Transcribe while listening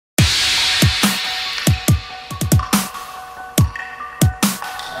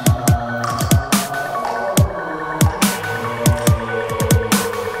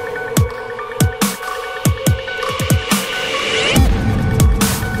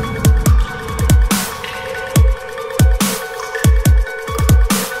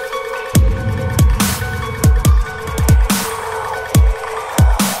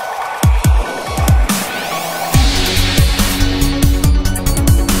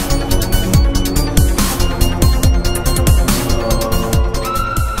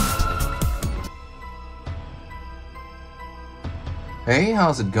Hey,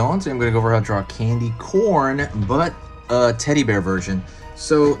 how's it going? Today I'm going to go over how to draw candy corn, but a teddy bear version.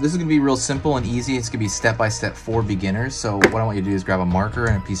 So this is going to be real simple and easy. It's going to be step-by-step for beginners. So what I want you to do is grab a marker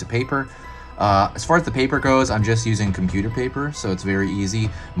and a piece of paper. As far as the paper goes, I'm just using computer paper, so it's very easy.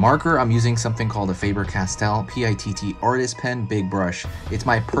 Marker, I'm using something called a Faber-Castell PITT Artist Pen Big Brush. It's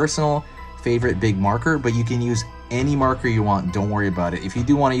my personal favorite big marker, but you can use any marker you want. Don't worry about it. If you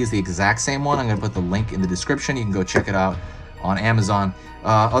do want to use the exact same one, I'm going to put the link in the description. You can go check it out on Amazon.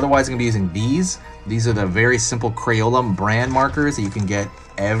 Otherwise, I'm going to be using these. These are the very simple Crayola brand markers that you can get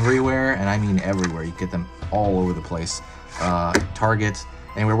everywhere, and I mean everywhere. You get them all over the place. Target.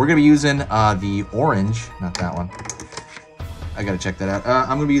 Anyway, we're going to be using the orange, not that one. I got to check that out.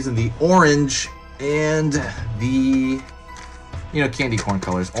 I'm going to be using the orange and the, candy corn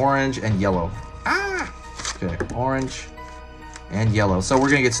colors. Orange and yellow. Okay, orange and yellow. So we're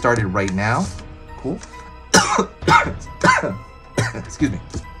going to get started right now. Cool. Excuse me.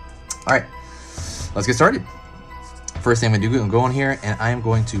 All right, let's get started. First thing I'm going to do, I'm going here and I am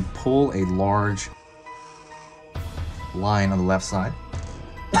going to pull a large line on the left side.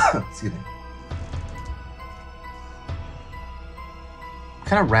 Excuse me.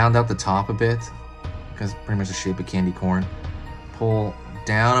 Kind of round out the top a bit because pretty much the shape of candy corn. Pull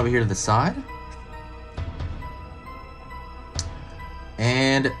down over here to the side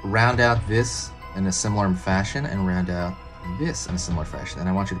and round out this in a similar fashion and round out this in a similar fashion. And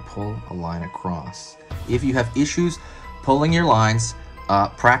I want you to pull a line across. If you have issues pulling your lines,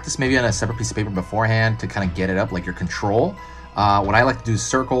 practice maybe on a separate piece of paper beforehand to kind of get it up, like your control. What I like to do is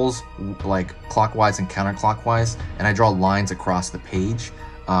circles, like clockwise and counterclockwise, and I draw lines across the page,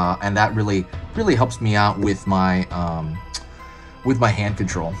 and that really helps me out with my hand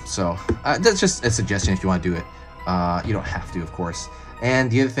control. So that's just a suggestion if you want to do it. You don't have to, of course.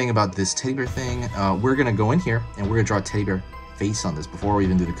 And the other thing about this teddy bear thing, we're gonna go in here and we're gonna draw a teddy bear face on this before we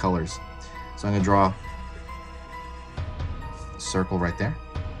even do the colors. So I'm gonna draw a circle right there.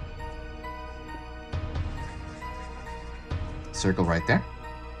 Circle right there.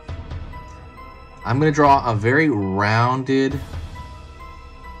 I'm going to draw a very rounded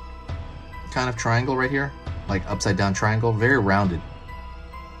kind of triangle right here, like upside down triangle, very rounded.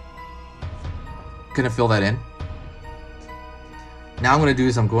 Going to fill that in. Now I'm going to do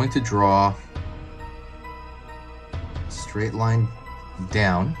is I'm going to draw a straight line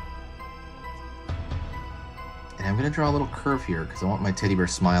down, and I'm going to draw a little curve here because I want my teddy bear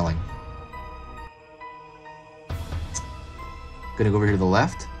smiling. Gonna go over here to the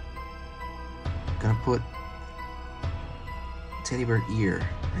left. Gonna put teddy bear ear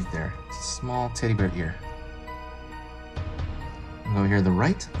right there. It's a small teddy bear ear. I'm over here to the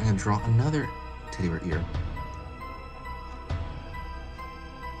right. I'm gonna draw another teddy bear ear.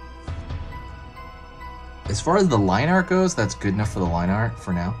 As far as the line art goes, that's good enough for the line art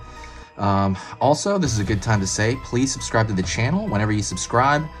for now. Also, this is a good time to say, please subscribe to the channel. Whenever you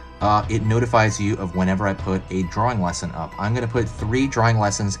subscribe, it notifies you of whenever I put a drawing lesson up. I'm going to put 3 drawing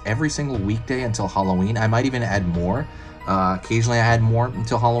lessons every single weekday until Halloween. I might even add more. Occasionally I add more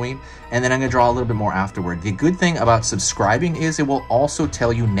until Halloween. And then I'm going to draw a little bit more afterward. The good thing about subscribing is it will also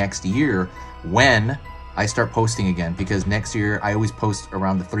tell you next year when I start posting again. Because next year I always post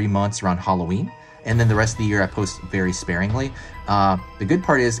around the 3 months around Halloween. And then the rest of the year I post very sparingly. The good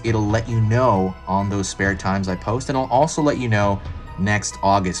part is it'll let you know on those spare times I post. And it'll also let you know next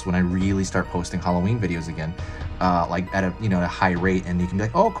August when I really start posting Halloween videos again, like at a high rate, and you can be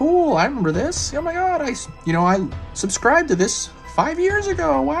like, oh cool, I remember this. Oh my god, I subscribed to this 5 years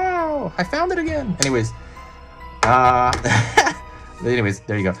ago. Wow, I found it again. Anyways,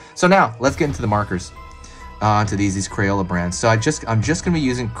 there you go. So now let's get into the markers, to these Crayola brands. So I'm just gonna be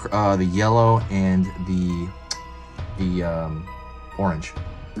using the yellow and the orange.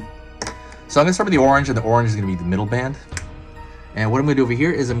 So I'm gonna start with the orange, and the orange is gonna be the middle band. And what I'm going to do over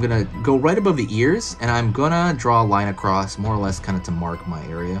here is I'm going to go right above the ears, and I'm going to draw a line across, more or less kind of to mark my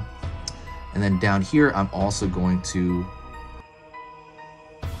area. And then down here, I'm also going to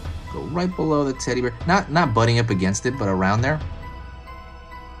go right below the teddy bear. Not butting up against it, but around there.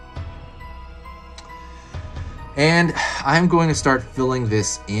 And I'm going to start filling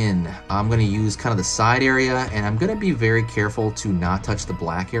this in. I'm going to use kind of the side area, and I'm going to be very careful to not touch the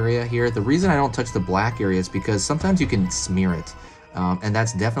black area here. The reason I don't touch the black area is because sometimes you can smear it. And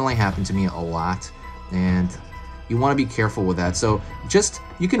that's definitely happened to me a lot. And you want to be careful with that. So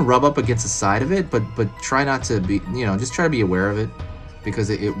you can rub up against the side of it, but try not to be, just try to be aware of it, because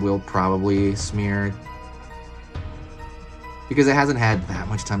it will probably smear, because it hasn't had that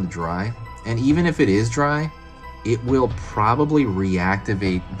much time to dry. And even if it is dry, it will probably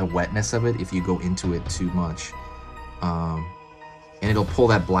reactivate the wetness of it if you go into it too much. and it'll pull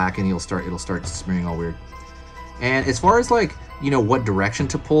that black, and it'll start smearing all weird. And as far as like, you know, what direction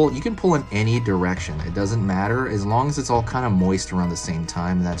to pull, you can pull in any direction. It doesn't matter as long as it's all kind of moist around the same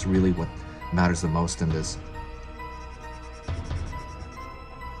time, and that's really what matters the most in this.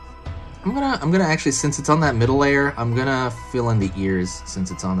 I'm gonna actually, since it's on that middle layer, I'm gonna fill in the ears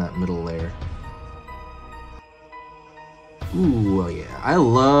since it's on that middle layer. Ooh, yeah, I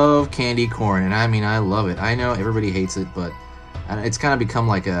love candy corn, and I mean, I love it. I know everybody hates it, but it's kind of become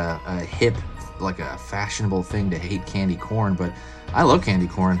like a hip, like a fashionable thing to hate candy corn, but I love candy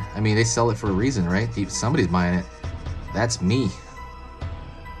corn. I mean, they sell it for a reason, right? Somebody's buying it. That's me.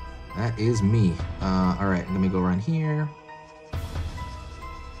 That is me. All right, let me go around here.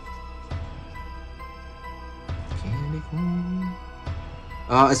 Candy corn.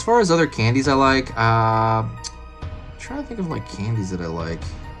 As far as other candies I like, I'm trying to think of like candies that I like.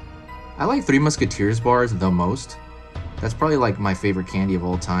 I like Three Musketeers bars the most. That's probably like my favorite candy of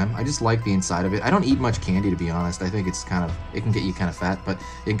all time. I just like the inside of it. I don't eat much candy, to be honest. I think it's kind of, it can get you kind of fat, but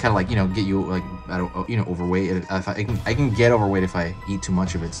it can kind of like, you know, get you like, I don't, you know, overweight. If I can get overweight if I eat too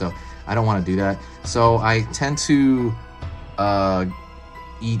much of it. So I don't want to do that. So I tend to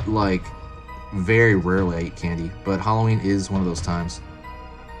eat like, very rarely I eat candy, but Halloween is one of those times.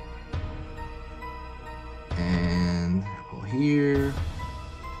 And here.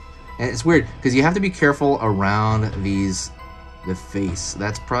 And it's weird because you have to be careful around the face.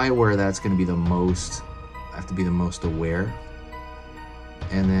 That's probably where that's going to be the most, I have to be the most aware.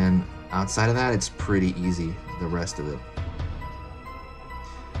 And then outside of that, it's pretty easy, the rest of it.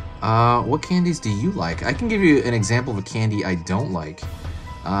 What candies do you like? I can give you an example of a candy I don't like.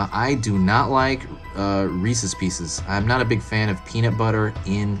 I do not like Reese's Pieces. I'm not a big fan of peanut butter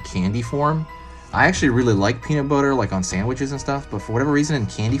in candy form. I actually really like peanut butter, like on sandwiches and stuff, but for whatever reason in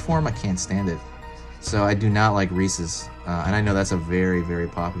candy form, I can't stand it. So I do not like Reese's, and I know that's a very, very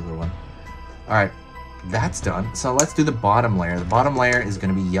popular one. All right, that's done. So let's do the bottom layer. The bottom layer is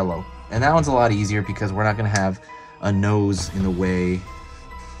gonna be yellow, and that one's a lot easier because we're not gonna have a nose in the way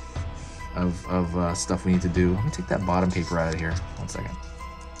of stuff we need to do. Let me take that bottom paper out of here. 1 second.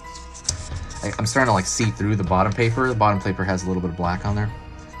 I'm starting to like see through the bottom paper. The bottom paper has a little bit of black on there.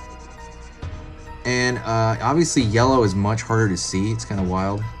 And obviously yellow is much harder to see. It's kind of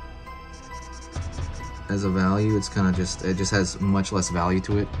wild. As a value, it's kind of just, it just has much less value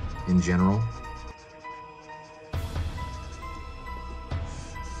to it in general.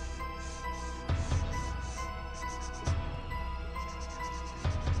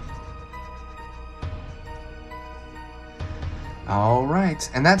 All right,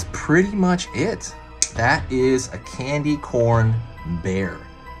 and that's pretty much it. That is a candy corn bear.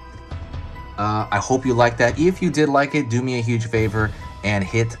 I hope you liked that. If you did like it, do me a huge favor and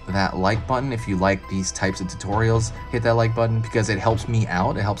hit that like button. If you like these types of tutorials, hit that like button because it helps me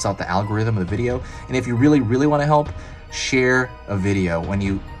out. It helps out the algorithm of the video. And if you really, really want to help, share a video. When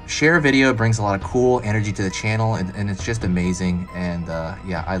you share a video, it brings a lot of cool energy to the channel, and it's just amazing. And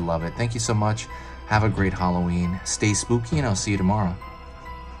yeah, I love it. Thank you so much. Have a great Halloween. Stay spooky, and I'll see you tomorrow.